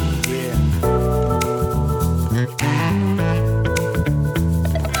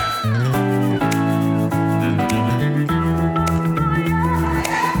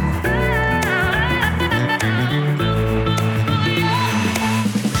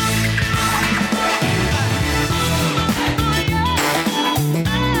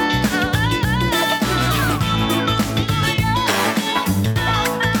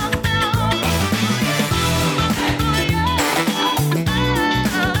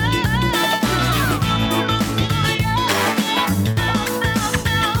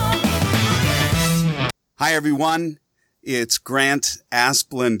Hi, everyone. It's Grant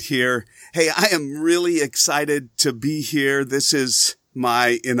Asplund here. Hey, I am really excited to be here. This is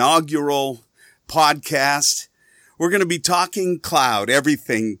my inaugural podcast. We're going to be talking cloud,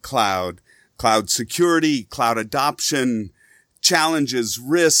 everything cloud, cloud security, cloud adoption, challenges,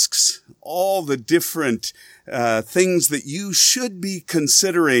 risks, all the different things that you should be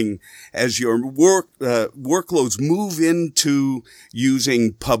considering as your workloads move into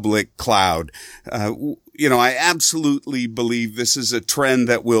using public cloud. I absolutely believe this is a trend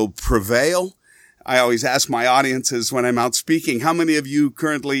that will prevail. I always ask my audiences when I'm out speaking, how many of you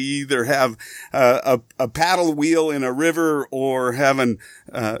currently either have a paddle wheel in a river or having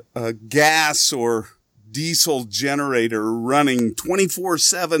a gas or diesel generator running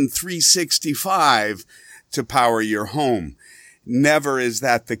 24/7, 365 to power your home? Never is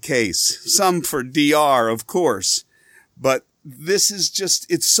that the case. Some for DR, of course, but this is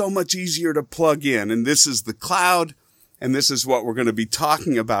it's so much easier to plug in, and this is the cloud, and this is what we're going to be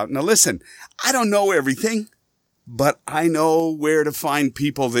talking about. Now listen, I don't know everything, but I know where to find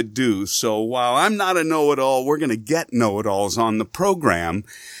people that do. So while I'm not a know-it-all, we're going to get know-it-alls on the program,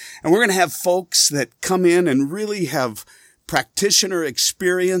 and we're going to have folks that come in and really have practitioner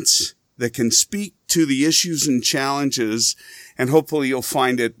experience that can speak to the issues and challenges, and hopefully you'll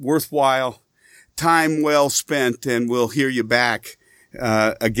find it worthwhile, time well spent, and we'll hear you back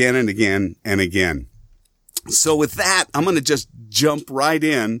again and again and again. So with that, I'm going to just jump right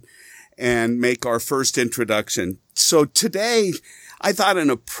in and make our first introduction. So today, I thought an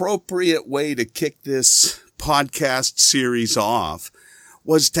appropriate way to kick this podcast series off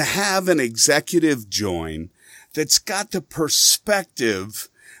was to have an executive join that's got the perspective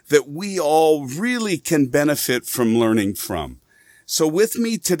that we all really can benefit from learning from. So with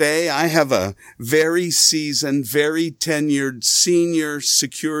me today, I have a very seasoned, very tenured senior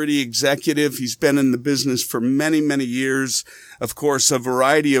security executive. He's been in the business for many, many years. Of course, a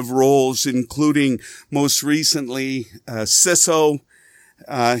variety of roles, including most recently, CISO.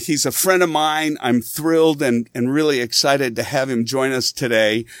 He's a friend of mine. I'm thrilled and really excited to have him join us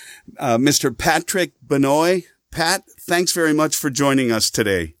today. Mr. Patrick Benoit. Pat, thanks very much for joining us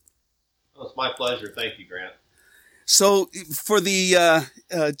today. Well, it's my pleasure. Thank you, Grant. So for the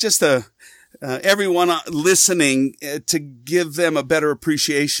everyone listening, to give them a better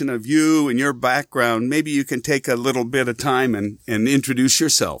appreciation of you and your background, maybe you can take a little bit of time and introduce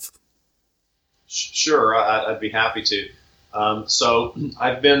yourself. Sure, I'd be happy to. So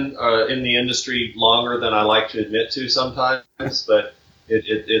I've been in the industry longer than I like to admit to sometimes, but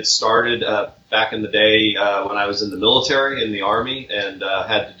it started back in the day when I was in the military, in the Army, and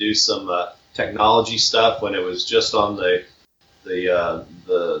had to do some technology stuff when it was just on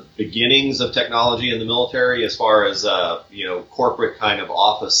the beginnings of technology in the military, as far as corporate kind of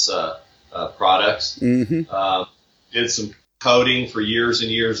office products. Mm-hmm. Did some coding for years and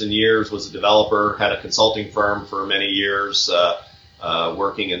years and years. Was a developer. Had a consulting firm for many years,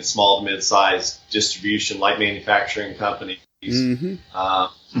 working in small to mid-sized distribution, light manufacturing companies. Mm-hmm.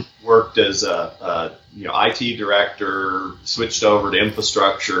 Worked as a IT director. Switched over to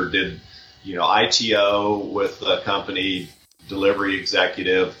infrastructure. Did ITO with the company, delivery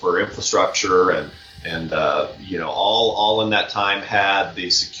executive for infrastructure, and all in that time had the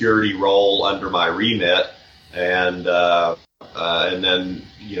security role under my remit, and then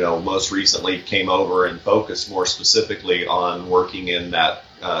most recently came over and focused more specifically on working in that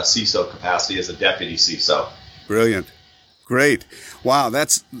CISO capacity as a deputy CISO. Brilliant. Great. Wow,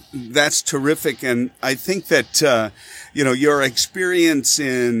 that's terrific. And I think that your experience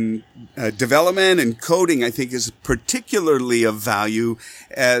in development and coding, I think, is particularly of value,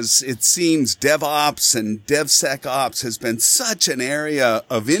 as it seems DevOps and DevSecOps has been such an area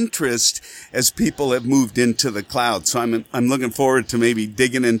of interest as people have moved into the cloud. So I'm looking forward to maybe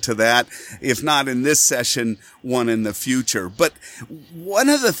digging into that, if not in this session, one in the future. But one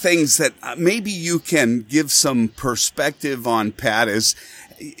of the things that maybe you can give some perspective on, Pat, is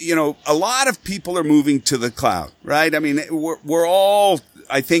a lot of people are moving to the cloud, right? I mean, we're all,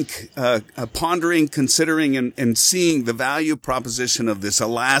 I think, pondering, considering, and seeing the value proposition of this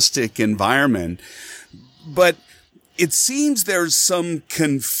elastic environment. but it seems there's some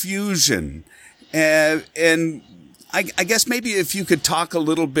confusion, and I guess maybe if you could talk a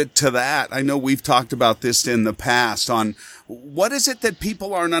little bit to that. I know we've talked about this in the past on what is it that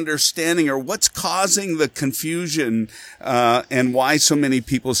people aren't understanding, or what's causing the confusion, and why so many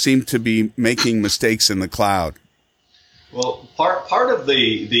people seem to be making mistakes in the cloud. Well, part of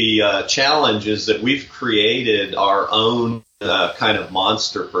the challenge is that we've created our own kind of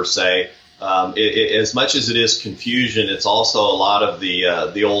monster per se. As much as it is confusion, it's also a lot of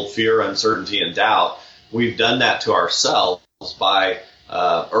the old fear, uncertainty, and doubt. We've done that to ourselves by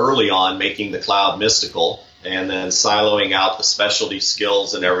early on making the cloud mystical and then siloing out the specialty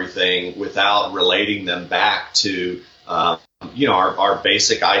skills and everything without relating them back to our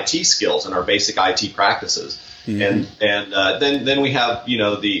basic IT skills and our basic IT practices. Mm-hmm. And then we have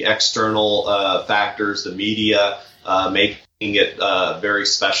the external factors, the media making it very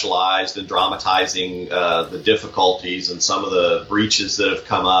specialized and dramatizing the difficulties and some of the breaches that have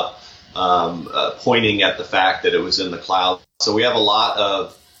come up. Pointing at the fact that it was in the cloud. So we have a lot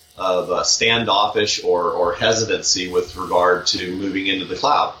of standoffish or hesitancy with regard to moving into the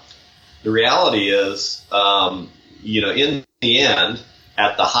cloud. The reality is, in the end,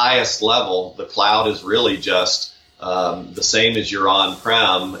 at the highest level, the cloud is really just the same as your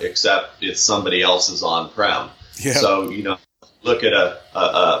on-prem, except it's somebody else's on-prem. Yeah. So, look at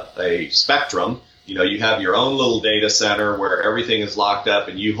a spectrum. You have your own little data center where everything is locked up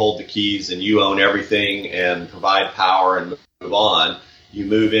and you hold the keys and you own everything and provide power and move on. You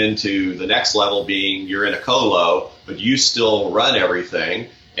move into the next level being you're in a colo, but you still run everything.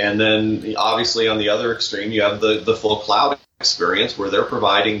 And then obviously on the other extreme, you have the full cloud experience where they're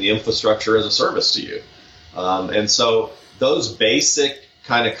providing the infrastructure as a service to you. And so those basic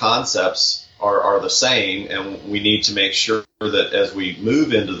kind of concepts are the same, and we need to make sure that as we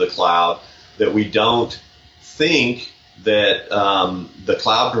move into the cloud, that we don't think that the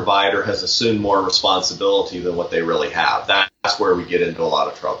cloud provider has assumed more responsibility than what they really have. That's where we get into a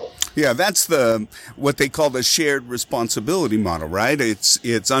lot of trouble. Yeah, that's what they call the shared responsibility model, right?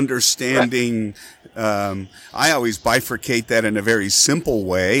 It's understanding. Right. I always bifurcate that in a very simple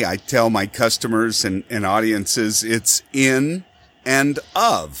way. I tell my customers and audiences it's in and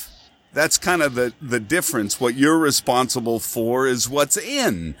of. That's kind of the difference. What you're responsible for is what's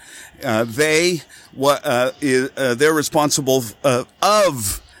in. They're responsible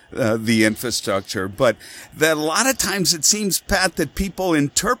of the infrastructure. But that a lot of times it seems, Pat, that people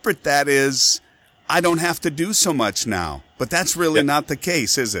interpret that as I don't have to do so much now. But that's really not the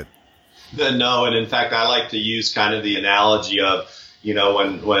case, is it? No, and in fact, I like to use kind of the analogy of,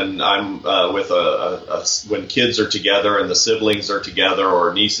 when I'm when kids are together and the siblings are together,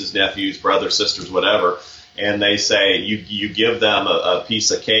 or nieces, nephews, brothers, sisters, whatever, and they say you give them a piece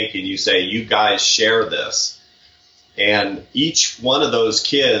of cake and you say, you guys share this, and each one of those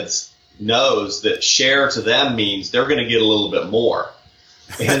kids knows that share to them means they're going to get a little bit more,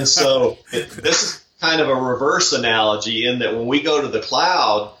 and so this is kind of a reverse analogy in that when we go to the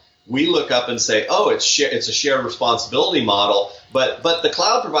cloud, we look up and say, oh, it's a shared responsibility model, but the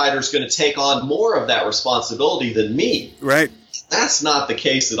cloud provider is going to take on more of that responsibility than me. Right. That's not the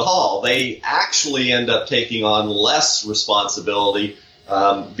case at all. They actually end up taking on less responsibility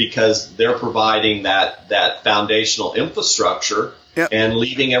because they're providing that foundational infrastructure and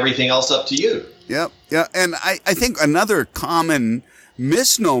leaving everything else up to you. Yep. Yeah. And I think another common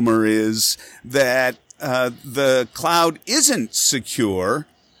misnomer is that the cloud isn't secure.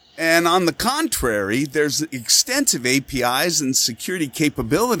 And on the contrary, there's extensive APIs and security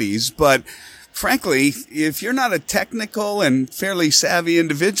capabilities. But frankly, if you're not a technical and fairly savvy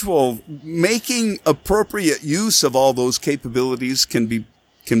individual, making appropriate use of all those capabilities can be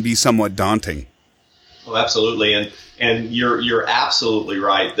somewhat daunting. Oh, absolutely. And you're absolutely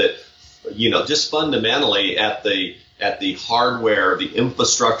right that, just fundamentally at the hardware, the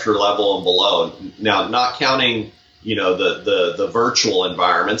infrastructure level and below, now not counting the virtual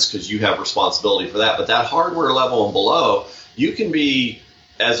environments, because you have responsibility for that. But that hardware level and below, you can be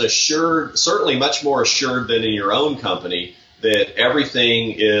as assured, certainly much more assured than in your own company, that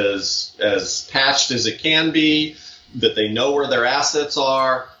everything is as patched as it can be, that they know where their assets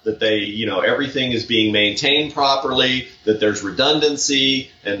are, that they, everything is being maintained properly, that there's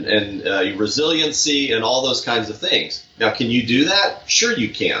redundancy and resiliency and all those kinds of things. Now, can you do that? Sure you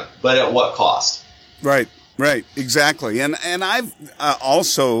can, but at what cost? Right. Right, exactly. And I've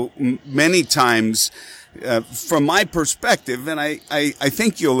also many times, from my perspective, and I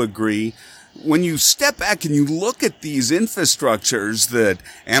think you'll agree, when you step back and you look at these infrastructures that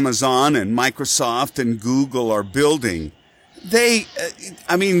Amazon and Microsoft and Google are building,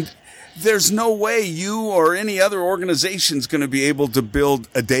 there's no way you or any other organization is going to be able to build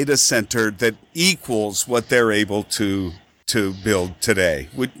a data center that equals what they're able to build today.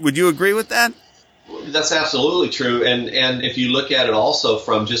 Would you agree with that? That's absolutely true. And if you look at it also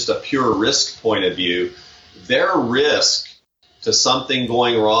from just a pure risk point of view, their risk to something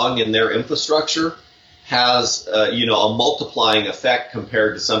going wrong in their infrastructure has a multiplying effect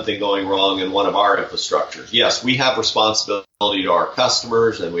compared to something going wrong in one of our infrastructures. Yes, we have responsibility to our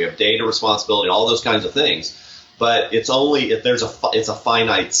customers, and we have data responsibility, all those kinds of things. But it's only if it's a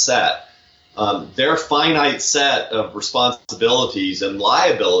finite set. Their finite set of responsibilities and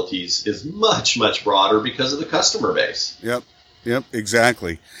liabilities is much, much broader because of the customer base. Yep,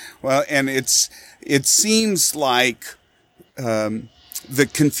 exactly. Well, and it seems like the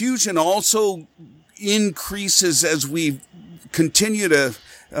confusion also increases as we continue to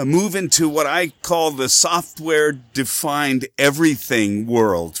move into what I call the software-defined everything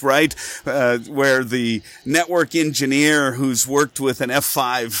world, right? Where the network engineer who's worked with an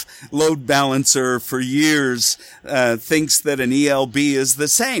F5 load balancer for years thinks that an ELB is the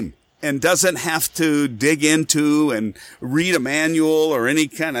same and doesn't have to dig into and read a manual or any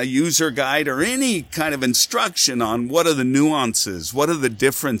kind of user guide or any kind of instruction on what are the nuances, what are the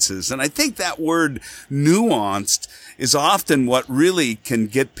differences. And I think that word nuanced is often what really can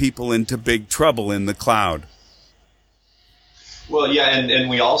get people into big trouble in the cloud. Well, yeah, and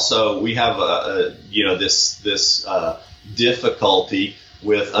we have this difficulty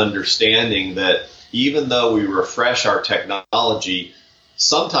with understanding that even though we refresh our technology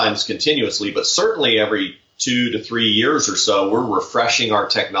sometimes continuously, but certainly every 2 to 3 years or so, we're refreshing our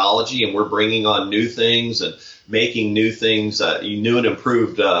technology and we're bringing on new things and making new things, new and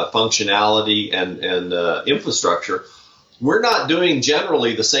improved functionality and infrastructure. We're not doing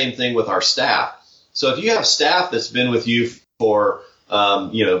generally the same thing with our staff. So if you have staff that's been with you for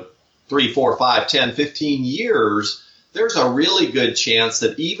 3, 4, 5, 10, 15 years, there's a really good chance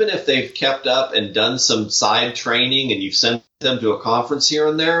that even if they've kept up and done some side training and you've sent them to a conference here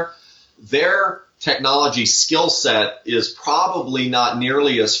and there, their technology skill set is probably not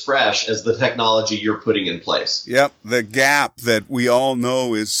nearly as fresh as the technology you're putting in place. Yep, the gap that we all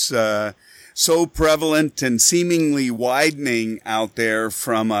know is so prevalent and seemingly widening out there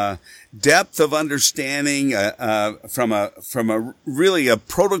from a depth of understanding, from a really a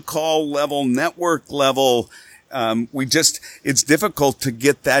protocol level, network level. It's difficult to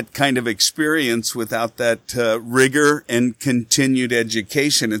get that kind of experience without that rigor and continued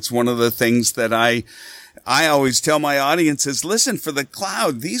education. It's one of the things that I always tell my audiences, listen, for the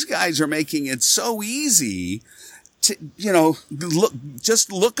cloud, these guys are making it so easy to,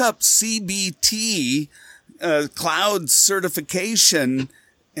 look up CBT, cloud certification,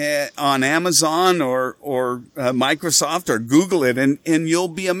 on Amazon or Microsoft, or Google it, and you'll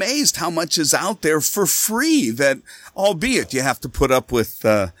be amazed how much is out there for free, that albeit you have to put up with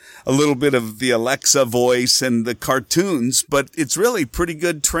a little bit of the Alexa voice and the cartoons, but it's really pretty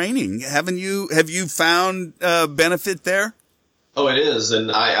good training. Have you found benefit there? Oh, it is.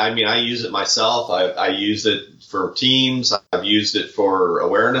 And I use it myself. I use it for teams. I've used it for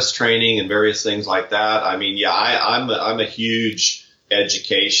awareness training and various things like that. I'm a huge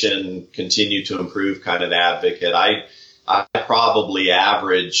education, continue to improve kind of advocate. I probably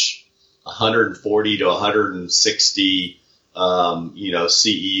average 140 to 160,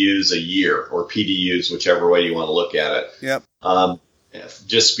 CEUs a year, or PDUs, whichever way you want to look at it. Yep.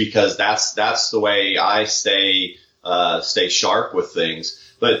 Just because that's the way I stay sharp with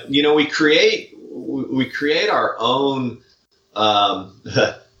things. But, we create our own,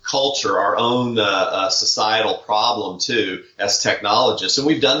 culture, our own societal problem too, as technologists, and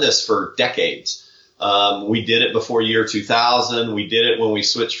we've done this for decades. We did it before year 2000. We did it when we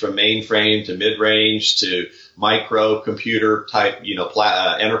switched from mainframe to mid-range to microcomputer type,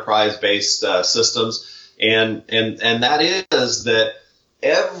 enterprise-based systems, and that is that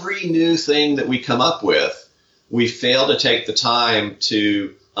every new thing that we come up with, we fail to take the time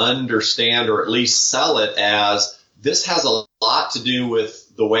to understand, or at least sell it as, this has a lot to do with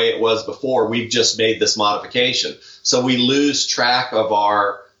the way it was before. We've just made this modification. So we lose track of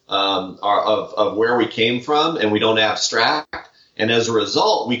of where we came from, and we don't abstract. And as a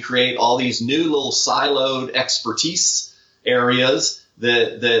result, we create all these new little siloed expertise areas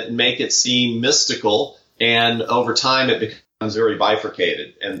that make it seem mystical. And over time, it becomes very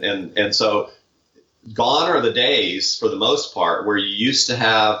bifurcated. And so gone are the days, for the most part, where you used to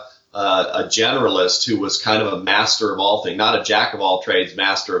have a generalist who was kind of a master of all things, not a jack of all trades,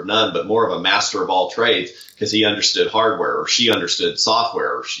 master of none, but more of a master of all trades, because he understood hardware, or she understood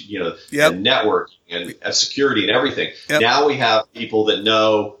software, or Yep. and networking and security and everything. Yep. Now we have people that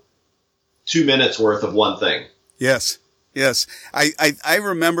know 2 minutes worth of one thing. Yes. Yes. I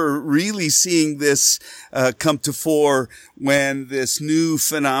remember really seeing this come to fore when this new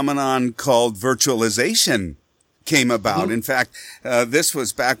phenomenon called virtualization came about. Mm-hmm. In fact, this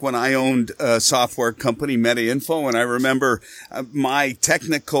was back when I owned a software company, MetaInfo, and I remember my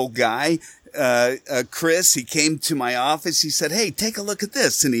technical guy, Chris, he came to my office. He said, "Hey, take a look at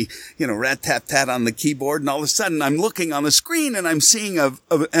this." And he, rat-tat-tat on the keyboard. And all of a sudden I'm looking on the screen and I'm seeing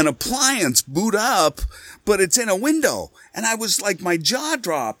an appliance boot up, but it's in a window. And I was like, my jaw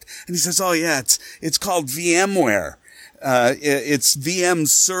dropped. And he says, "Oh yeah, it's called VMware. It's VM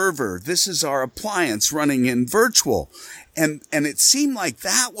server. This is our appliance running in virtual." And it seemed like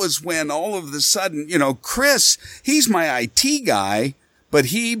that was when all of a sudden, Chris, he's my IT guy, but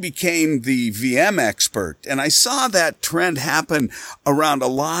he became the VM expert. And I saw that trend happen around a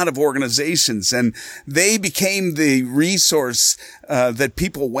lot of organizations, and they became the resource that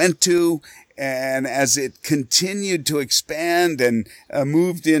people went to. And as it continued to expand and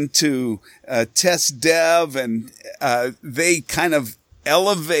moved into test dev, and they kind of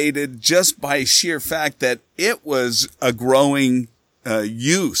elevated just by sheer fact that it was a growing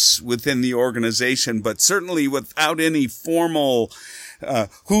use within the organization, but certainly without any formal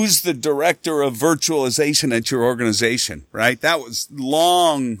who's the director of virtualization at your organization, right? That was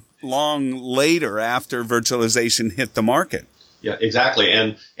long later after virtualization hit the market. Yeah, exactly.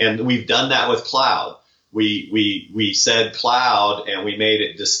 And we've done that with cloud. We said cloud, and we made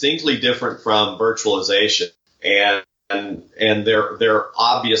it distinctly different from virtualization. And there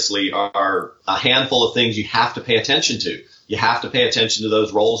obviously are a handful of things you have to pay attention to. You have to pay attention to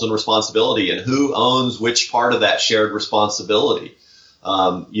those roles and responsibility and who owns which part of that shared responsibility.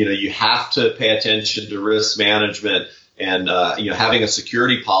 You have to pay attention to risk management and, having a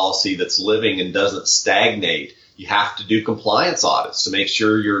security policy that's living and doesn't stagnate. You have to do compliance audits to make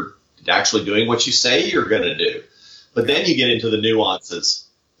sure you're actually doing what you say you're going to do. But then you get into the nuances.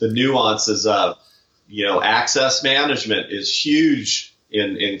 The nuances of, access management is huge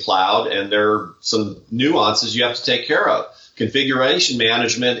in cloud, and there are some nuances you have to take care of. Configuration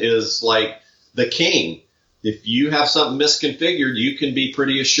management is like the king. If you have something misconfigured, you can be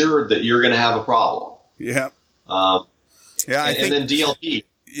pretty assured that you're going to have a problem. Yeah. And then DLP.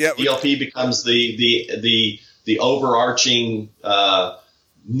 Yeah. DLP becomes the overarching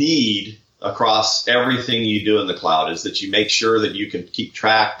need across everything you do in the cloud, is that you make sure that you can keep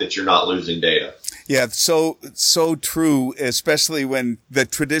track that you're not losing data. Yeah, so true, especially when the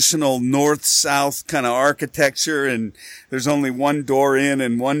traditional north-south kind of architecture, and there's only one door in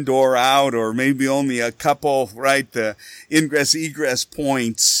and one door out, or maybe only a couple, right? The ingress-egress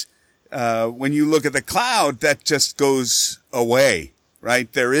points. When you look at the cloud, that just goes away, right?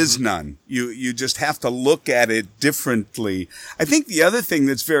 There is none. You just have to look at it differently. I think the other thing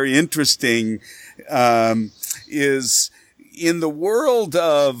that's very interesting is in the world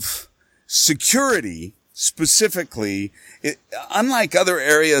of security specifically, unlike other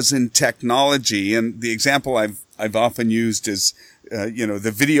areas in technology, and the example I've often used is,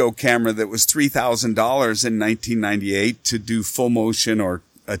 the video camera that was $3,000 in 1998 to do full motion or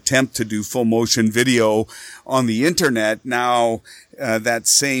attempt to do full motion video on the internet. Now, that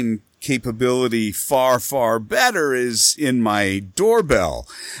same capability far, far better is in my doorbell.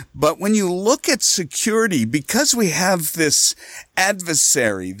 But when you look at security, because we have this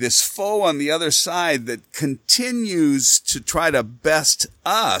adversary, this foe on the other side that continues to try to best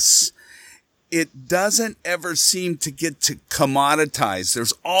us, it doesn't ever seem to get to commoditize.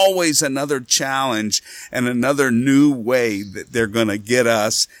 There's always another challenge and another new way that they're going to get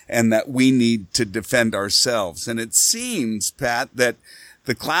us and that we need to defend ourselves. And it seems, Pat, that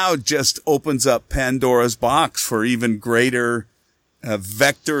the cloud just opens up Pandora's box for even greater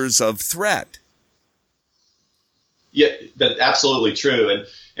vectors of threat. Yeah, that's absolutely true.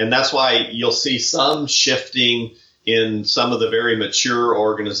 And that's why you'll see some shifting in some of the very mature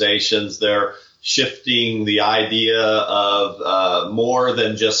organizations. They're shifting the idea of more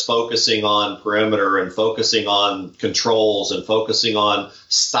than just focusing on perimeter and focusing on controls and focusing on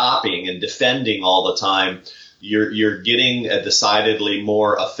stopping and defending all the time. You're getting a decidedly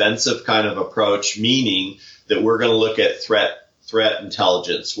more offensive kind of approach, meaning that we're going to look at threat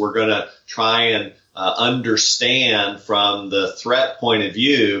intelligence. We're going to try and understand from the threat point of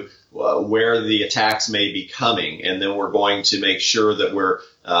view where the attacks may be coming, and then we're going to make sure that we're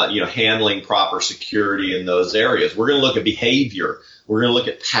handling proper security in those areas. We're going to look at behavior. We're going to look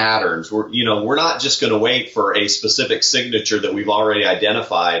at patterns. We're not just going to wait for a specific signature that we've already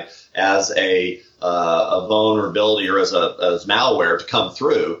identified as a vulnerability or as malware to come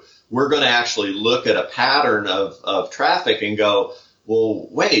through. We're going to actually look at a pattern of traffic and go, well,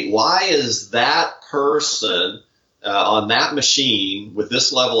 wait, why is that person on that machine with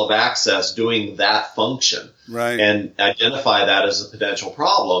this level of access doing that function? Right. And identify that as a potential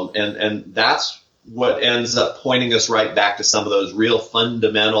problem. And that's what ends up pointing us right back to some of those real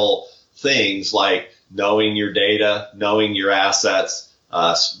fundamental things like knowing your data, knowing your assets,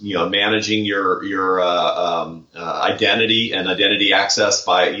 managing your identity and identity access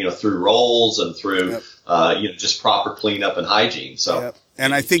by, through roles and through, just proper cleanup and hygiene. So,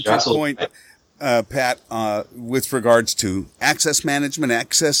 and I think your point, Pat, with regards to access management,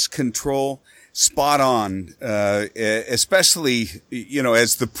 access control, spot on, especially,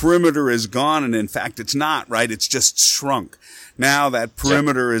 as the perimeter is gone. And in fact, it's not, right? It's just shrunk. Now that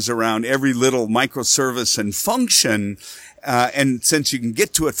perimeter is around every little microservice and function. And since you can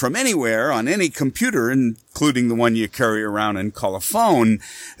get to it from anywhere on any computer, including the one you carry around and call a phone,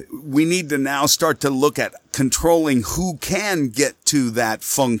 we need to now start to look at controlling who can get to that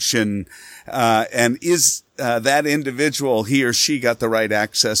function. And is that individual, he or she, got the right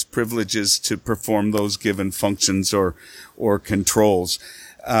access privileges to perform those given functions or controls?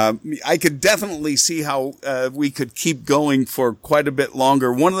 I could definitely see how we could keep going for quite a bit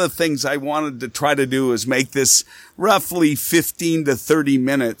longer. One of the things I wanted to try to do is make this roughly 15 to 30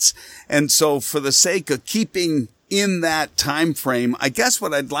 minutes. And so for the sake of keeping in that time frame, I guess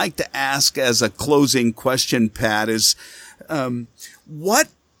what I'd like to ask as a closing question, Pat, is what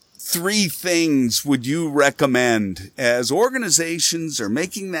 3 things would you recommend as organizations are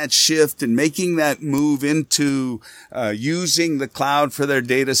making that shift and making that move into using the cloud for their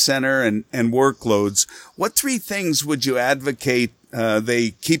data center and workloads? What 3 things would you advocate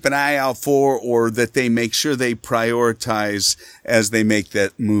they keep an eye out for, or that they make sure they prioritize as they make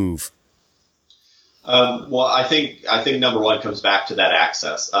that move? Well, I think number one comes back to that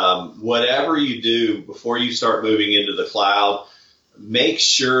access. Whatever you do before you start moving into the cloud, make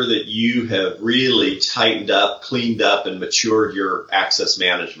sure that you have really tightened up, cleaned up, and matured your access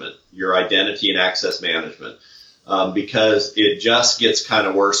management, your identity and access management, because it just gets kind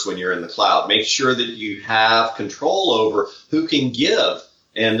of worse when you're in the cloud. Make sure that you have control over who can give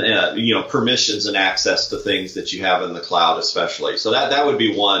and permissions and access to things that you have in the cloud, especially. So that would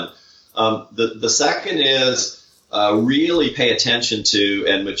be one. The second is really pay attention to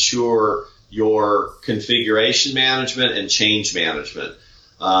and mature your configuration management and change management,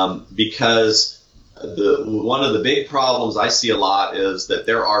 because one of the big problems I see a lot is that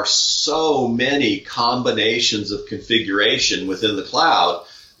there are so many combinations of configuration within the cloud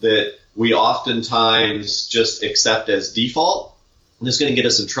that we oftentimes just accept as default, and it's going to get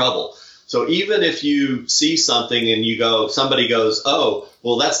us in trouble. So even if you see something and somebody goes, oh,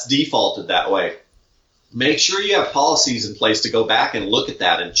 well, that's defaulted that way, make sure you have policies in place to go back and look at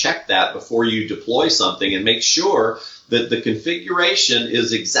that and check that before you deploy something, and make sure that the configuration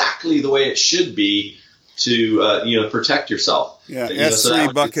is exactly the way it should be to protect yourself. Yeah,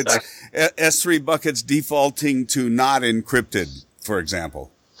 S3 buckets defaulting to not encrypted, for example.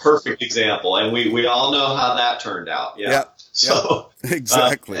 Perfect example, and we all know how that turned out. Yeah. So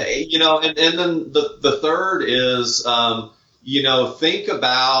exactly. And then the third is think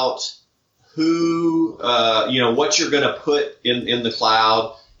about who, what you're going to put in the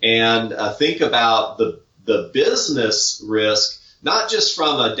cloud, and think about the business risk, not just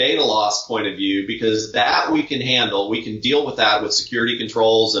from a data loss point of view, because that we can handle. We can deal with that with security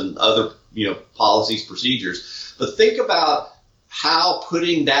controls and other, policies, procedures. But think about how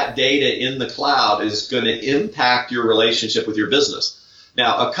putting that data in the cloud is going to impact your relationship with your business.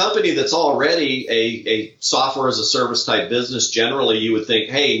 Now, a company that's already a software as a service type business, generally you would think,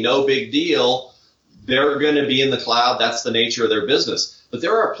 hey, no big deal. They're going to be in the cloud. That's the nature of their business. But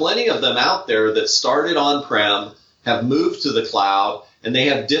there are plenty of them out there that started on-prem, have moved to the cloud, and they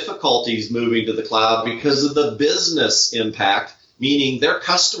have difficulties moving to the cloud because of the business impact, meaning their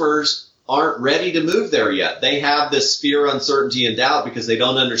customers aren't ready to move there yet. They have this fear, uncertainty, and doubt because they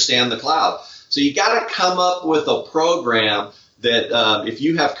don't understand the cloud. So you got to come up with a program that if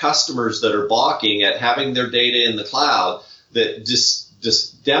you have customers that are balking at having their data in the cloud, that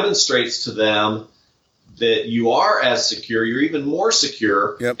just demonstrates to them that you are as secure, you're even more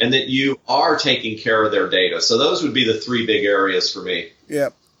secure, and that you are taking care of their data. So those would be the 3 big areas for me.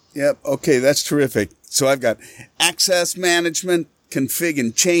 Yep. Okay, that's terrific. So I've got access management, config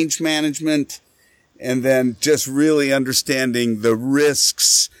and change management, and then just really understanding the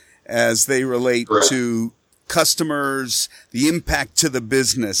risks as they relate to customers, the impact to the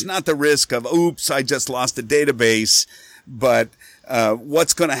business, not the risk of, oops, I just lost a database, but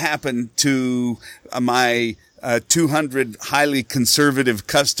what's going to happen to my 200 highly conservative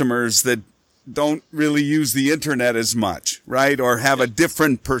customers that don't really use the internet as much, right? Or have a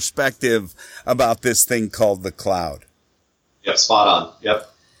different perspective about this thing called the cloud. Yep, spot on.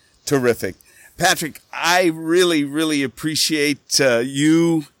 Yep. Terrific. Patrick, I really, really appreciate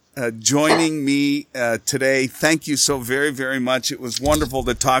you joining me today. Thank you so very, very much. It was wonderful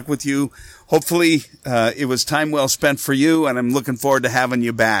to talk with you. Hopefully, it was time well spent for you, and I'm looking forward to having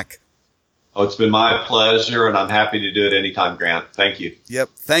you back. Oh, it's been my pleasure, and I'm happy to do it anytime, Grant. Thank you.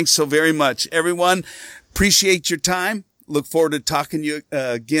 Yep. Thanks so very much. Everyone, appreciate your time. Look forward to talking to you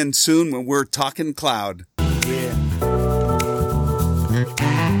again soon when we're talking cloud.